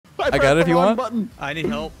I got it if you want. Button. I need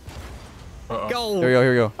help. Go. Here we go.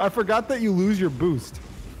 Here we go. I forgot that you lose your boost.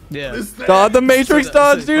 Yeah. The Matrix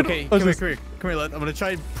dodge, dude. Okay, Oh, come here, just- come here. Come here, Leth. I'm gonna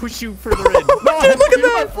try and push you further in. Dude, look at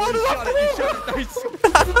that. You shot it.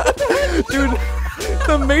 Nice. Dude,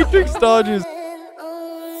 the Matrix dodges.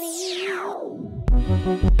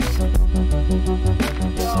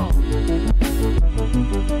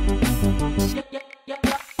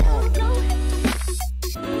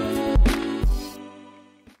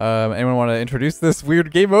 Anyone want to introduce this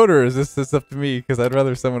weird game mode, or is this up to me? Because I'd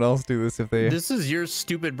rather someone else do this if they. This is your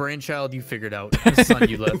stupid brainchild you figured out. This is on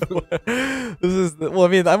you, Leth. This is well. I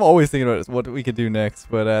mean, I'm always thinking about what we could do next,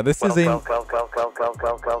 but this is a. I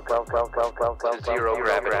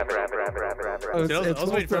was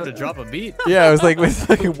waiting for him to drop a beat. Yeah, I was like,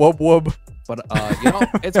 wub wub. But you know,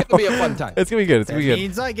 it's gonna be a fun time. It's gonna be good. It's That gonna be good.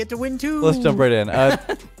 means I get to win too. Let's jump right in.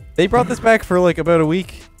 They brought this back for like about a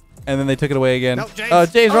week, and then they took it away again. No,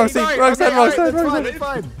 James. James, wrong seat, sorry. wrong side, Okay, wrong all side, right, wrong that's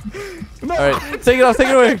side. fine. No, All right, take it off, take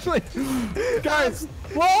it away. Actually, guys,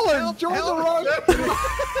 Waller, join the wrong. They're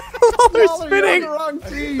Waller, you're on spinning. the wrong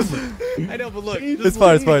team. I know, but look. It's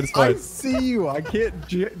fine, it's fine, it's I fine. see you. I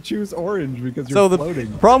can't choose orange because you're So the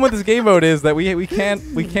floating. problem with this game mode is that we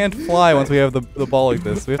can't fly once we have the ball like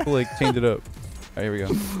this. We have to like change it up. All right, here we go.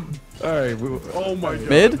 All right. Oh my god.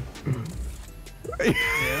 Mid.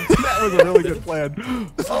 That was a really good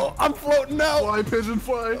plan. Oh, I'm floating now. Fly, pigeon,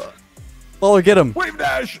 fly. Baller, get him. Wave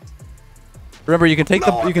dash. Remember, you can take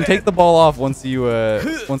take the ball off once you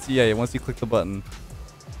once you click the button.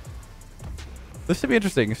 This should be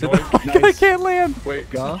interesting. No, I can't land. Wait,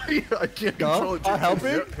 Go. I can't Go. control it. I'll help Yeah,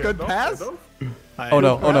 it. yeah, Good no, pass. no. Oh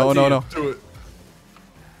no! Oh no! Oh no! No! Do it.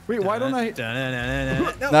 Wait, why don't I?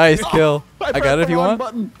 Nice kill. I got it if you want.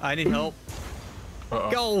 Button. I need help. Here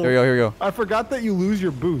we Go. go. Here we go. I forgot that you lose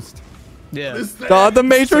your boost. Yeah. The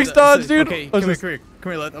Matrix dodge, dude. Okay, Oh, come here, just- come here.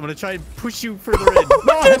 Come here, Leth. I'm gonna try and push you further in. Dude, look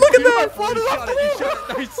at that. You shot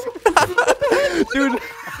it. Nice. Dude,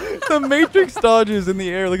 the Matrix dodges in the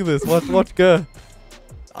air. Look at this. Watch go.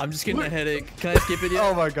 I'm just getting a headache. Can I skip it yet?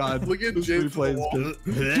 Oh my god. Look at This James replay on the wall. is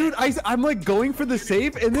good. Dude, I'm like going for the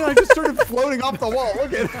save, and then I just started floating off the wall.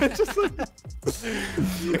 Look at it. Just like...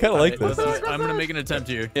 I kind of like this. I'm gonna make an attempt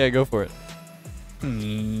here. Yeah, go for it. So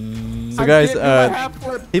I guys, can't do my half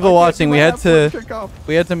flip. people I can't watching, do we my had half flip to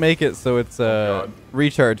kickoff. make it so it's God.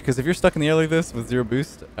 recharge, because if you're stuck in the air like this with zero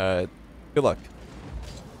boost, good luck.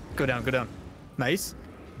 Go down, go down. Nice.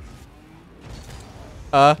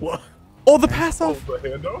 What? Oh, the pass off. The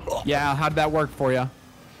handoff? Yeah, how'd that work for you?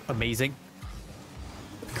 Amazing.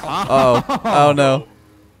 Oh no,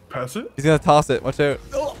 Pass it? he's gonna toss it. Watch out.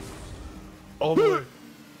 All the way.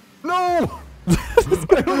 No!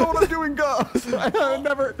 I don't know what I'm doing, go.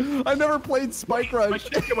 I never played Spike I Rush.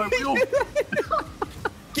 can't get my wheel.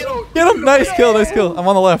 Get him! Nice kill, nice kill. I'm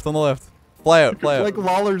on the left, Fly out, fly out. Like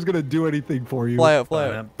Lawler's gonna do anything for you. Fly out, fly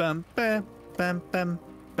out. Bum, bum, bum, bum,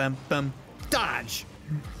 bum, bum. Dodge.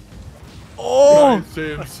 Oh, Nice,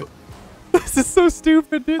 James. this is so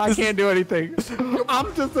stupid, dude. I This- can't do anything.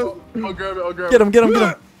 I'm just a... I'll grab it. I'll grab it. Get him, get him, get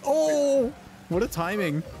him. Oh, what a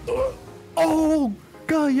timing. Oh,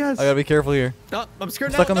 God, yes. I gotta be careful here. Oh, I'm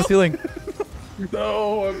scared Stuck now. on the No. ceiling.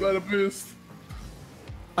 No, I'm out of boost.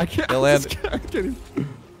 I can't. They'll land.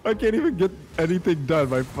 I can't even get anything done.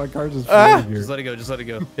 My car's just Ah! floating here. Just let it go, just let it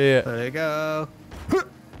go. Yeah. Let it go.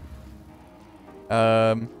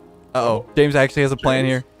 Uh-oh. James actually has a plan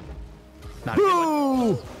here. Not a good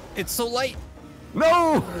one. Boo! It's so light.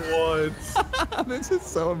 No! What? This is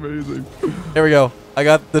so amazing. Here we go. I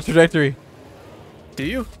got the trajectory. Do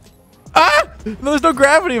you? Ah! No, there's no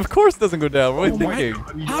gravity. Of course it doesn't go down. What are you thinking?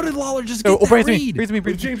 How did Lawler just get Oh, that brace me. read? Brace me, Hey,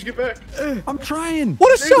 brace me. James, get back. I'm trying.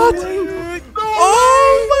 What a shot!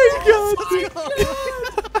 Oh my god!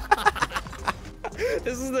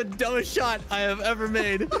 This is the dumbest shot I have ever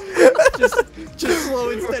made. just slow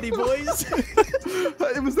and steady, boys.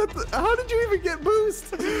 Was that how did you even get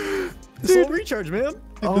boost? Slow recharge, man.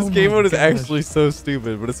 This game mode is actually so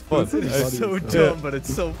stupid, but it's fun. This is It's so funny. dumb, but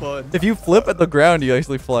it's so fun. If you flip at the ground, you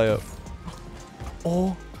actually fly up.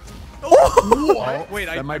 Oh. Oh, wait,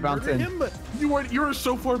 I That might bounce murdered in. him, but You were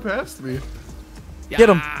so far past me. Get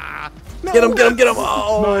him. Ah, Get him, get him, get him.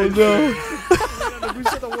 Oh, no. we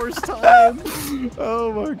said the worst time.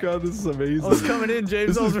 Oh my god, this is amazing. I was coming in, James.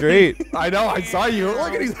 This I is was great. I know, I saw you.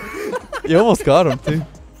 Look at these. You almost got him, too.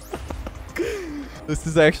 This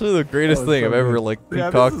is actually the greatest thing I've ever, like, Yeah,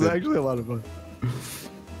 this concocted. is actually a lot of fun. We're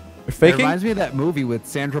It faking? reminds me of that movie with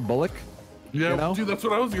Sandra Bullock. Yeah, You know? dude, that's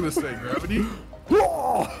what I was gonna say. Gravity.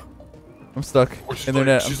 I'm stuck Or she's in their like-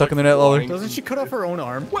 net. I'm she's stuck like in their net, Lawler. flying. Doesn't she cut off her own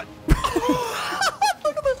arm? What?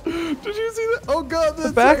 Did you see that? Oh god, The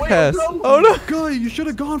that's back wait, pass. no. Oh no. God, you should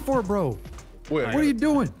have gone for it, bro. Wait. What are you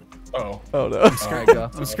doing? Oh. Oh no. Alright, go.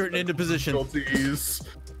 I'm skirting into position. Difficulties.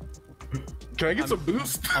 Can I get some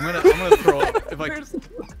boost? I'm gonna throw it. If I,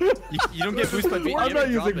 you don't get boost by being. I'm not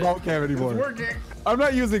using ball cam It's anymore. working. I'm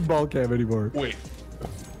not using ball cam anymore. Wait.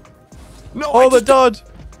 No. Oh, the dodge.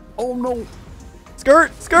 Oh no.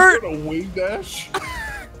 Skirt. Skirt. A wing dash?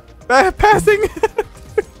 Passing.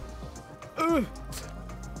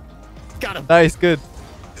 Got him. Nice. Good.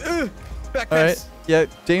 Back All right. pass. Yeah.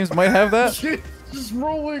 James might have that. Shit, just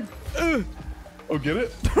rolling. Oh, get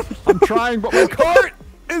it? I'm trying, but my cart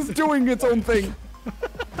is doing its own thing.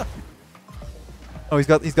 Oh, he's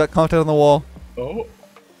got contact on the wall. Oh.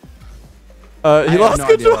 He I have lost no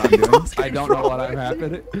idea control. what I'm He doing. lost I don't know what I'm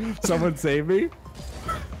happening. Someone save me.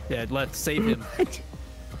 Yeah, let's save him.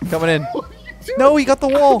 Coming in. No, he got the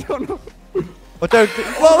wall. Oh no. Watch out.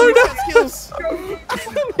 Lawler, no. Skills.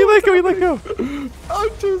 He let go. He let go. I'm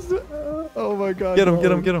just. Oh my god. Get him. no.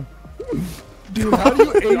 Get him. Get him. Dude, how do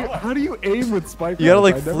you aim? How do you aim with spike? You gotta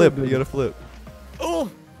like rounds? I never flip. did. You gotta flip. Oh.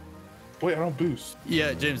 Wait, I don't boost.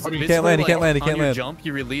 Yeah, James. mean, he can't land, he can't land, he on can't your land. Jump,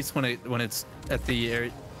 you release when it's at the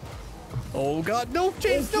area. Oh god, no,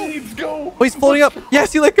 James, no. James, go. Oh, he's floating up.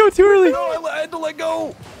 Yes, you let go too early. No, I had to let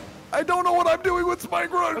go. I don't know what I'm doing with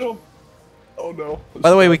spike rush. Oh no.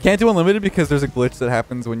 By the way, we can't do unlimited because there's a glitch that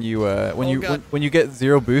happens when you God. when you get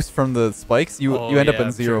 0 boost from the spikes. You end up yeah,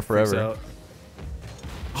 in 0 freaks forever. out.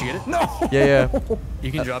 Did you get it? No. Yeah, yeah.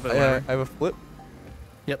 You can drop it. I Whenever. have a flip.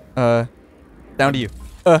 Yep. Down to you.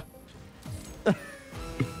 I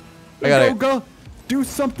got it. Go. Do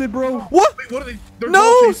something, bro. What? Wait, what are they? They're No!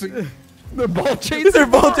 ball chasing. They're ball chasing. They're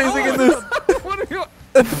ball chasing in this. What are you?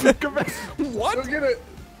 Come back. Go What? get it.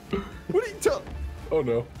 What are you telling? Oh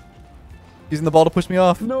no. Using the ball to push me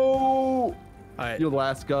off. No. All right. You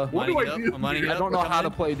Alaska. What lining do it I up. do? I'm lining it I up. don't know We're how to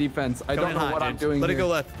coming play defense. I in. don't Coming know in what hot, I'm James. doing. Let it here. go,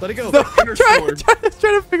 Leth. Let it go. No, I'm Inner trying sword.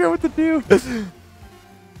 to figure out what to do.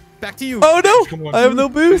 Back to you. Oh Come no! on. I have no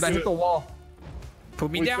boost. Dude, I hit the wall.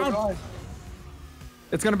 Put me Wait, so down.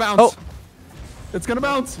 It's gonna bounce. Oh. It's gonna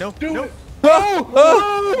bounce. No, Do no. it. Oh,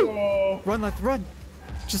 oh. Oh. Run, Leth, run.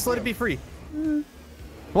 Just let it be free. Come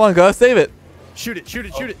on, Gus, save it. Shoot it, shoot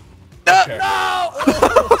it, shoot it. Okay.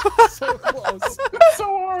 So close. So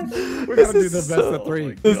hard. We're This gonna do is the best so- of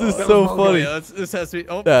 3. This is That so was- funny. Yeah, this has to be.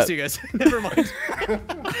 Oh, That- see you guys. Never mind.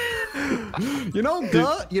 You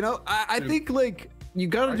know, I think like you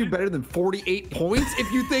gotta do better than 48 points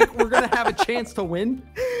if you think we're gonna have a chance to win.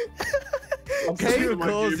 Okay. Zero my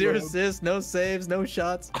goals, game, 0 man. assists, no saves, no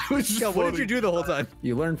shots. I was just God, what did you floating. do the whole time?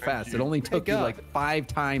 You learn fast. It only took you God. like 5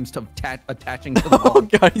 times to attaching to the Oh ball.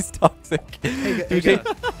 god, he's toxic. Hey, Dude,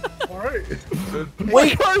 All right. My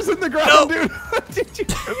car's in the ground, dude.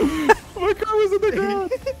 My car was in the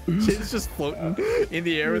ground. James just floating in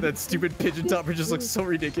the air with that stupid pigeon topper just looks so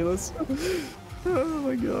ridiculous. Oh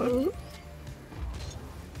my god.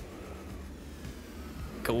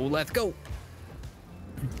 Go, let's go.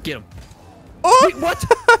 Get him. Oh! Wait, what?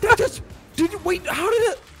 That just did you wait? How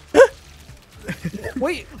did it?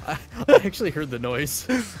 Wait, I actually heard the noise.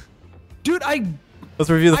 dude, Let's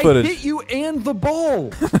review the I footage. hit you and the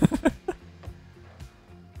ball.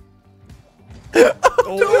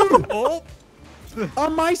 Oh,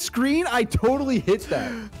 On my screen, I totally hit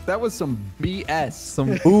that. That was some BS.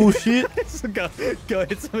 Some bullshit. So go hit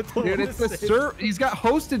some with the Dude, it's the serve. He's got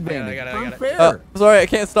host advantage. I got it, I got it. Unfair. Sorry, I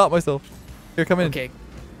can't stop myself. Here, come in. Okay.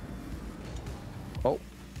 Oh,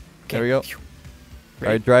 There we go. All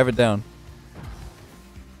right, drive it down.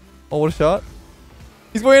 Oh, what a shot!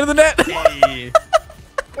 He's going into the net. Hey.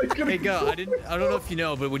 Hey, go. I don't know if you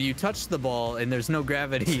know, but when you touch the ball and there's no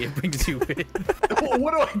gravity, it brings you in.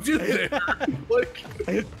 What do I do there? Like,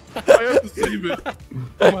 I have to save it.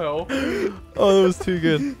 Somehow. Oh, that was too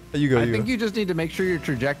good. You go. I You think go. you just need to make sure your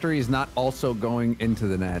trajectory is not also going into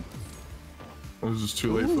the net. It was just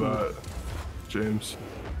too late for that, James.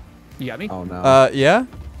 You got me? Oh no. Yeah.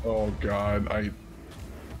 Oh God,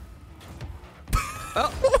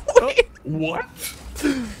 What?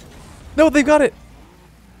 No, they got it.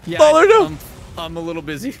 Yeah, Baller, no. I'm a little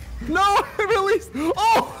busy. No, I released.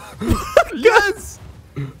 Oh, yes.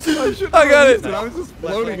 I got it. I was just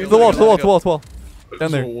floating. To the wall. To the wall. To the wall. To the wall. Down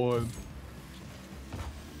Just there. a one.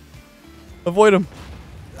 Avoid him.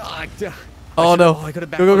 Ah, Oh no. I could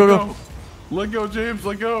have Go, go, go, go. Go. Let go, James.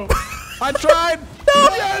 Let go. I tried.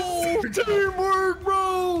 Yes. Teamwork,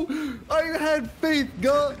 bro. I had faith,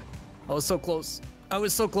 God. I was so close. I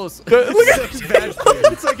was so close. Look at It's bad.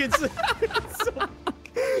 It's like it's so,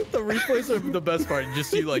 the replays are the best part.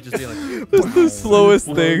 Just you like just being like. This is the slowest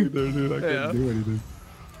thing. There, dude. I couldn't Yeah. do anything.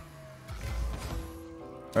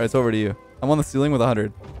 All right, it's over to you. I'm on the ceiling with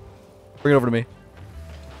 100. Bring it over to me.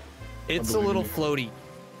 It's a little floaty.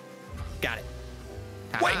 Got it.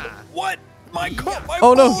 Wait, what? My car.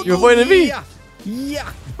 Oh no, you avoided me. Yeah.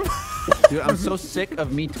 Yeah. Dude, I'm so sick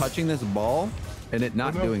of me touching this ball and it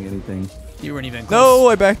not doing anything. You weren't even close. No,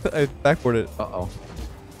 I backboarded. Uh-oh.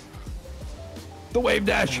 The wave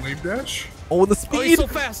dash. Wave dash. Oh, the Oh, he's speed. so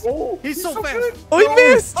fast. Oh, he's so fast. Oh, he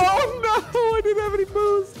missed. Oh no, I didn't have any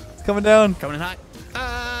boost. It's coming down. Coming in hot.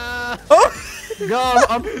 Oh, No,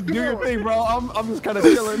 I'm do your thing, bro. I'm just kind of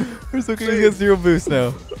chilling. we're so good. He gets 0 boost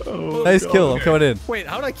now. Oh, Nice God. kill. I'm coming in. Wait,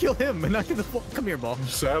 how did I kill him and not get the ball? Come here, ball. You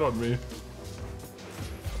sat on me.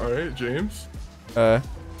 All right, James.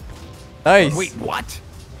 Nice. Wait, what?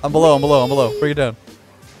 I'm below. I'm below. I'm below. Bring it down.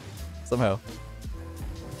 Somehow.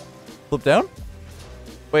 Flip down.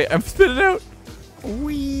 Wait, I'm spinning out.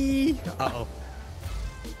 Wee. Uh-oh.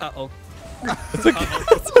 Uh-oh. It's okay.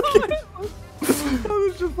 It's okay. I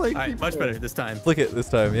was just like, All right, much better this time. Flick it this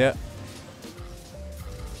time. Yeah.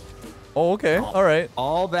 Oh, okay. All right.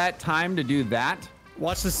 all that time to do that?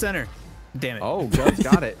 Watch the center. Damn it. Oh, Gus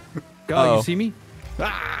got it. Go, Uh-oh. you see me?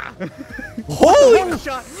 Ah! Holy. One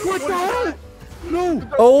shot. What the hell? No.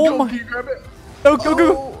 Oh Go, my. can you grab it? No, go,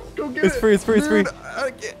 go. Go get It's it. free. It's free. It's free.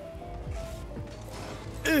 I can't.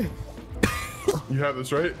 You have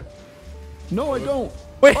this, right? No, I don't.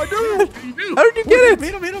 Wait. I do. You do. How did you get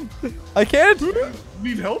Hit it? him. I can't.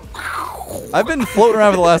 Need help? I've been floating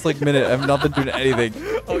around for the last like minute. I've not been doing anything.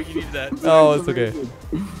 Oh, you need that. Oh, it's okay.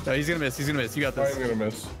 No, he's gonna miss. He's gonna miss. You got this. I'm gonna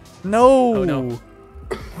miss. No. Oh, no.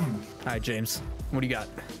 All right, James. What do you got?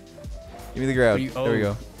 Give me the ground. What do you- There we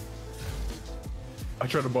oh. go. I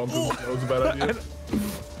tried to bump him. That was a bad idea.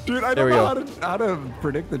 Dude, I There don't we know how to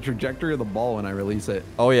predict the trajectory of the ball when I release it.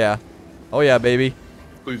 Oh yeah. Oh yeah, baby.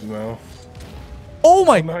 Please no. Oh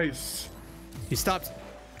my. Nice. He stopped.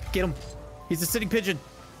 Get him. He's a sitting pigeon.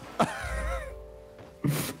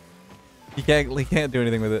 He can't do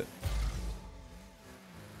anything with it.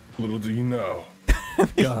 Little do you know.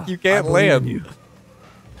 You can't land.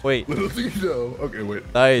 Wait. Little do you know. Okay, wait.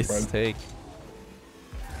 Nice Friend. take.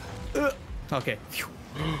 Okay. Phew.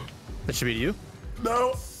 That should be to you.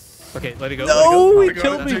 No. Okay, let it go. No, Let he it go. I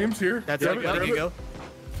got killed it. me. James here. That's Grab it. it, There grab you it. go.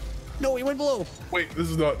 No, he went below. Wait, this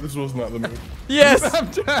was not the move. Yes.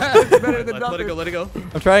 Better than Let it go. Let it go.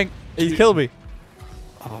 I'm trying. He's killed me.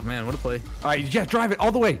 Oh man, what a play. All right, yeah, drive it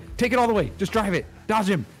all the way. Take it all the way. Just drive it. Dodge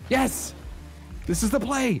him. Yes. This is the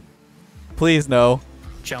play. Please no.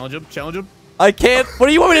 Challenge him. Challenge him. I can't. What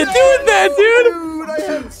do you want me to do with that, dude? Dude, I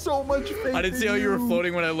had so much faith. I didn't see how you were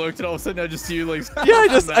floating when I looked, and all of a sudden I just see you like. Yeah,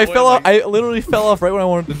 I fell off. Like, I literally fell off right when I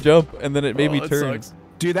wanted to jump, and then it made me that turn. sucks.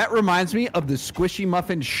 Dude, that reminds me of the squishy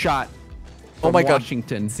muffin shot. Oh from my God.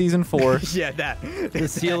 Washington. Season 4. Yeah, that. The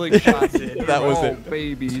ceiling shot. That was Oh, it.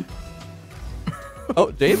 baby.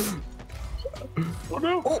 Oh, James? Oh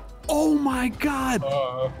no. Oh my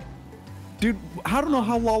God. Dude, I don't know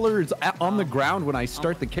how Lawler is on the ground when I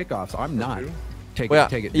start the kickoffs. I'm not. Take Well, it,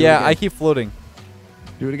 take it. Do yeah, it I again. keep floating.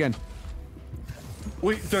 Do it again.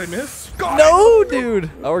 Wait, did I miss? No, dude.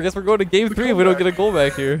 Oh, I guess we're going to game 3 if we don't get a goal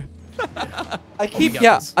back here. I keep, got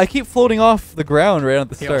yeah, this. I keep floating off the ground right at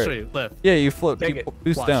the Here, I'll show start. you. Left. Yeah, you float. Take Keep it.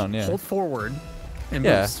 boost Watch. down, yeah. Hold forward and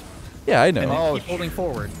Yeah. boost. Yeah, I And know. then Oh, keep holding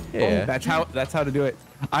forward. Yeah. That's how to do it.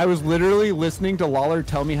 I was literally listening to Lawler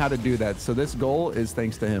tell me how to do that. So this goal is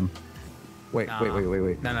thanks to him. Wait. No,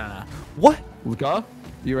 no, no. What? Luca,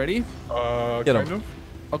 you ready? Get Kind him. of.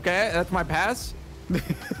 Okay, that's my pass.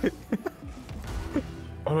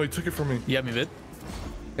 Oh no, he took it from me. You got me mid.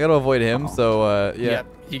 I gotta avoid him, so, yeah. Yep,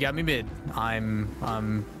 you got me mid.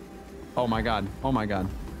 I'm. Oh my God. Oh my God.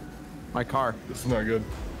 My car. This is not good.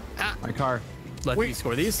 My car. Let me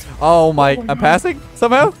score these. Oh my, I'm passing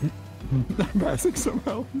somehow? I'm passing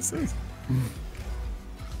somehow. He says.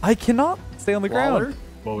 I cannot stay on the Lawler? ground.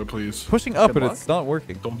 Lawler, please. Pushing up, Good but luck. it's not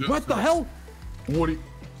working. Don't do What this. the hell? What?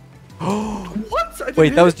 What? I didn't Wait,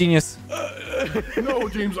 hit that was it. genius. No,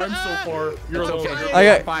 James, I'm so far. You're alone. okay. I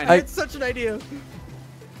got, Fine. I, It's such an idea.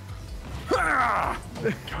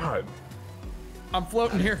 God. I'm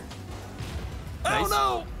floating here. Nice.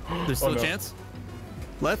 Oh There's still Oh, a no. chance.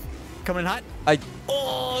 Left. Coming hot. I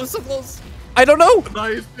Oh, so close. I don't know.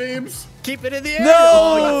 Nice, James. Keep it in the air.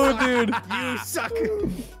 No, Oh, dude. you suck.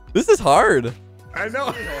 This is hard. I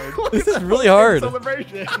know. This is really hard.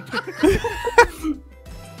 Celebration.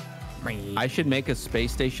 I should make a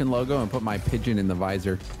space station logo and put my pigeon in the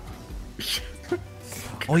visor.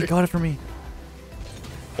 Oh, he got it for me.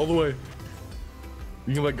 All the way.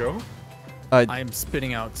 You can let go? I am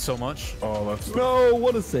spitting out so much. Oh, that's. No,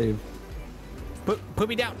 what a save. Put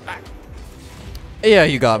me down. Back. Yeah,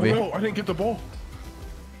 you got Oh, me. no, I didn't get the ball.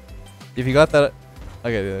 If you got that,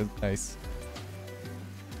 okay, yeah, nice.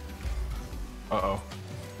 Uh-oh.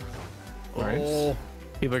 Nice. Oh,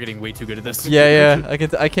 people are getting way too good at this. Yeah.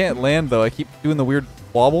 I can't land though. I keep doing the weird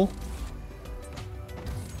wobble.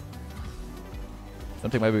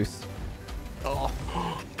 Don't take my boost. Oh,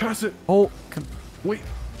 Pass it. Oh, Wait.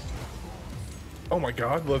 Oh my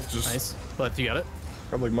god, let's just... nice. Left, you got it.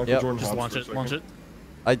 I'm like Michael Yep. Jordan. Just Hobbs launch for a it. second. Launch it.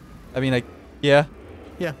 yeah.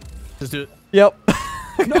 Yeah. Just do it. Yep.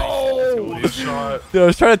 Holy shot. Dude, I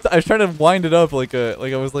was trying to wind it up like I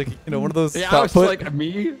was like, you know, one of those Yeah, I shot was put, like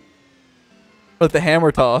me. but the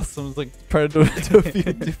hammer toss. I was like trying to do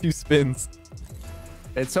a few spins.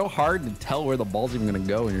 It's so hard to tell where the ball's even gonna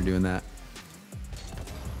go when you're doing that.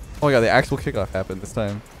 Oh my god, the actual kickoff happened this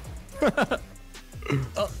time.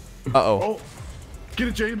 Uh-oh. Oh, get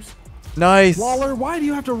it, James. Nice. Waller, why do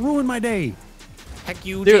you have to ruin my day? Heck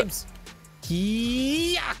you, Dude. James.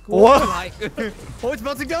 Yuck. What? Oh, it's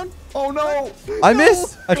bouncing down. Oh no! I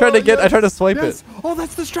missed. I tried to swipe Yes. it. Oh,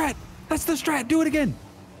 that's the strat. That's the strat. Do it again.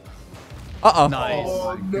 Uh-oh. Nice.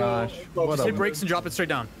 Oh no. gosh. What Just a- hit brakes and drop it straight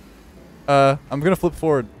down. I'm gonna flip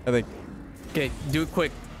forward, I think. Okay, do it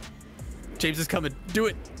quick. James is coming. Do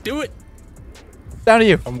it. Do it. Down to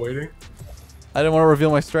you. I'm waiting. I didn't want to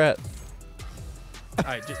reveal my strat. All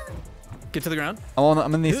right, just get to the ground.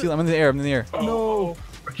 I'm in the air. I'm in the air. No.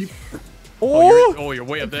 I keep Oh, You're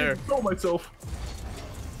way up there. throwing myself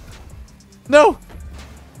no.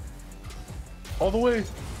 all the way.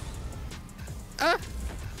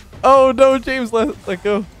 Oh no, James, let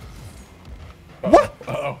go. What?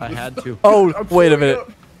 Uh-oh. I had to. Oh, I'm wait a throwing minute.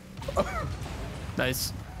 up.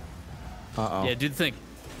 Nice. Uh-oh. Yeah, do the thing.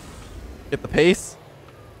 Get the pace.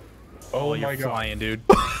 Oh You're my god. flying, dude.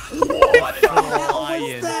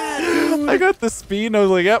 Flying. I got the speed and I was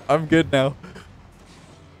like, yep, I'm good now.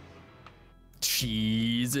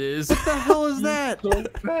 Jesus. What the hell is that? So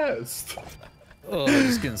fast. Oh, I'm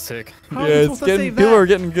just getting sick. How Yeah, are you it's supposed to getting, save people that? are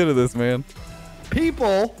getting good at this, man.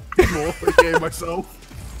 People. More for the game myself.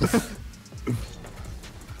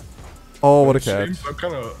 Oh, what a catch. James, I'm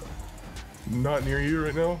kind of not near you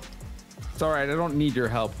right now. It's all right. I don't need your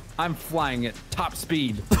help. I'm flying at top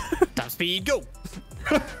speed. Top speed, go.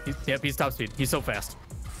 Yep, he's top speed. He's so fast.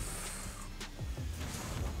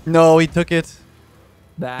 No, he took it.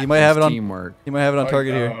 That He might have is it on teamwork. He might have it on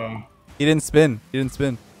target here. He didn't spin.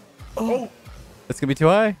 Oh, That's gonna be too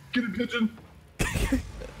high. get it, pigeon.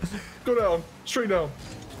 Go down. Straight down.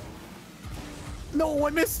 No, I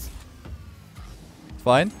missed. It's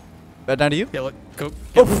fine. Back down to you. Yeah, look. Go.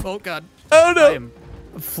 Oh. Oh, God. Oh no. I am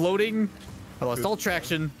floating. I lost all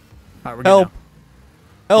traction. All right, we're Help. good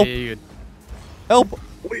Help. now. Yeah, you're good. Help.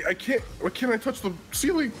 Wait, I can't. Why can't I touch the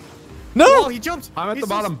ceiling? No. Oh, he jumped. I'm at He's the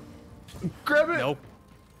bottom. Grab it. Nope.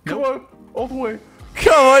 Come on. All the way.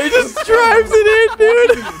 Come on, he just drives it in,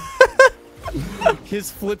 dude. His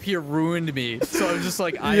flip here ruined me. So I'm just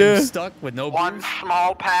like, I Yeah. am stuck with no One boost.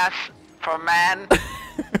 small pass for man.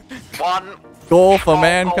 One Goal for small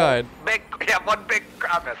mankind. goal. One big.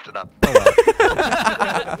 I messed it up.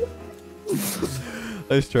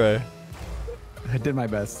 Nice try. I did my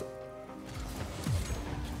best.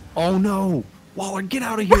 Oh no! Waller, get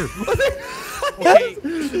out of here! Okay.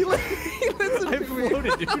 I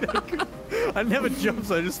floated, dude. I didn't have a jump,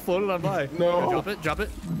 so I just floated on by. No. Drop it. Drop it.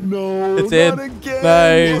 No, It's not in. again.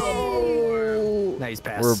 Nice. No. Nice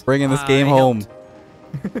pass. We're bringing this game I home.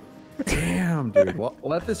 helped. Damn, dude. Well,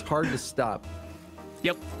 let this hard to stop.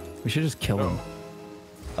 Yep. We should just kill him.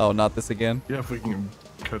 Oh, not this again. Yeah, if we can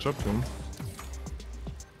catch up to him.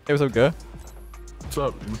 Hey, what's up, good? What's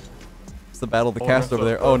up, dude? It's the battle of the Oh, cast that's over up.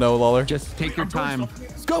 there. Oh no, Lawler. Just take your I'm doing time.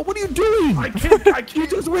 something. Scott, what are you doing? I can't. I You can't.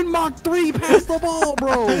 just went Mach 3 past the ball,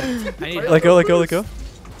 bro. I need Let go, let go, let go.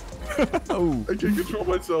 Oh. I can't control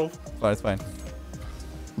myself. Fine, it's fine.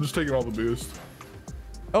 I'm just taking all the boost.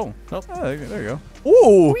 Oh. Oh. Ah, there you go.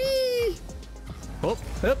 Ooh. Oh,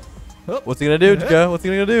 yep. Oh, What's he gonna do, Jika? What's he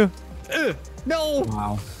gonna do? no.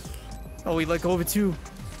 Wow. Oh, we let go of it too.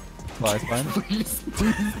 Fine, it's fine. Please,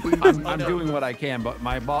 please, please. I'm doing what I can, but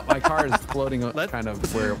my car is floating kind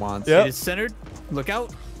of where it wants. Yeah. It is centered. Look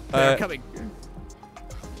out. They're coming.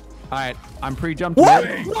 All right, I'm pre-jumping. What?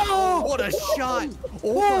 Whoa! What a shot!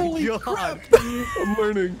 Oh my god! I'm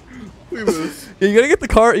learning. Look at this. Yeah, you gotta get the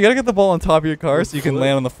car. You gotta get the ball on top of your car so you can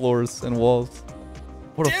land on the floors and walls.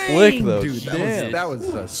 What a flick, though. Dude, Damn. that was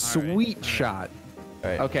a sweet shot. All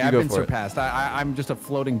right, Okay, you I've go been for it. surpassed. I'm just a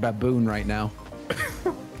floating baboon right now.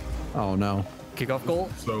 Oh no. Kickoff goal.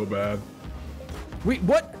 So bad. Wait,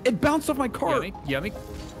 what? It bounced off my car. Yummy. Yummy.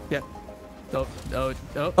 Yeah. Oh. Oh.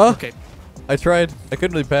 Oh. Oh. Okay. I tried. I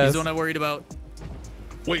couldn't really He's pass. the one I'm worried about.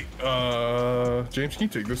 Wait, James, can you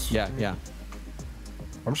take this? Yeah, yeah.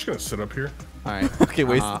 I'm just gonna sit up here. All right. Okay,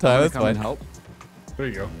 waste of I'm time, gonna that's come and fine. help. There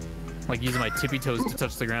you go. Like using my tippy toes to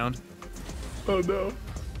touch the ground. Oh no.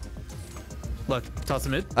 Look, toss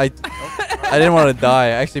him mid. I didn't want to die.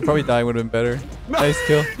 Actually, probably dying would have been better. Nice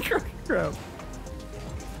kill. Crap.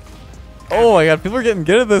 Oh my god, people are getting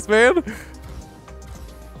good at this, man.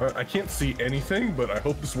 I can't see anything, but I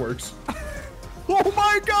hope this works. Oh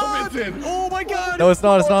my god! It's in. Oh my god! No, it's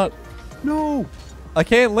not. It's not. No. I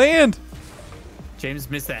can't land. James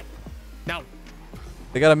missed that. No.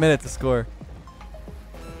 They got a minute to score.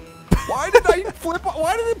 Why did I flip?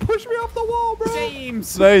 Why did it push me off the wall, bro?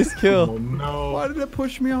 James! Nice Oh kill. no. Why did it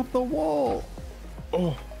push me off the wall?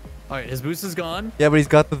 Oh. Alright, his boost is gone. Yeah, but he's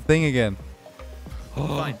got the thing again.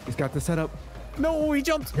 Fine. He's got the setup. No, he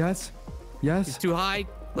jumped. Yes. He's Yes. too high.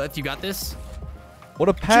 Leth, you got this? What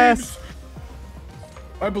a pass. James,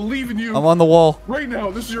 I believe in you. I'm on the wall. Right now,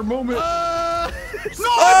 this is your moment. Ah! I missed.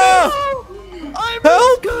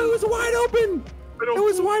 Help! It was wide open. It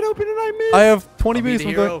was wide open and I missed. I have 20 I'll be boosts. the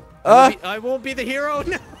I'm hero. going. Ah! I won't be the hero.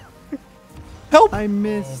 No. Help! I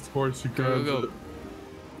missed. Of course you Go, can. go, go.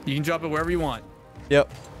 You can drop it wherever you want, Yep.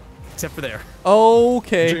 except for there.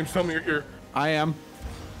 Okay. James, tell me you're here. I am.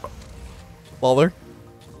 Lawler.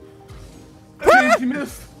 James, you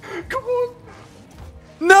missed. Come on.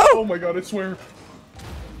 No! Oh my god, I swear.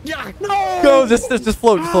 Yeah. No. Go, just float, just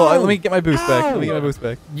float. Let me get my boost back. Let me get my boost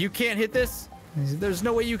back. You can't hit this. There's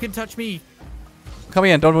no way you can touch me. Come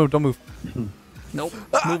in, don't move, don't move. Nope.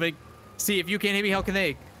 Moving. See, if you can't hit me, how can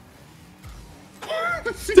they?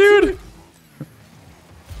 Dude!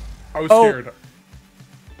 I was Oh. scared.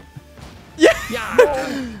 Yeah! Yeah.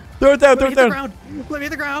 Throw it down, Let throw me it hit the down. ground. Let me hit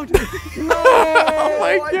the ground. Oh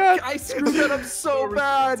my god. I screwed that up so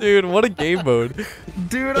bad. Dude, what a game mode.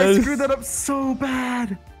 Dude, That I is- screwed that up so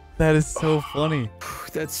bad. That is so funny.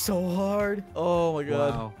 That's so hard. Oh my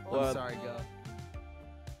god. Wow. I'm sorry, God.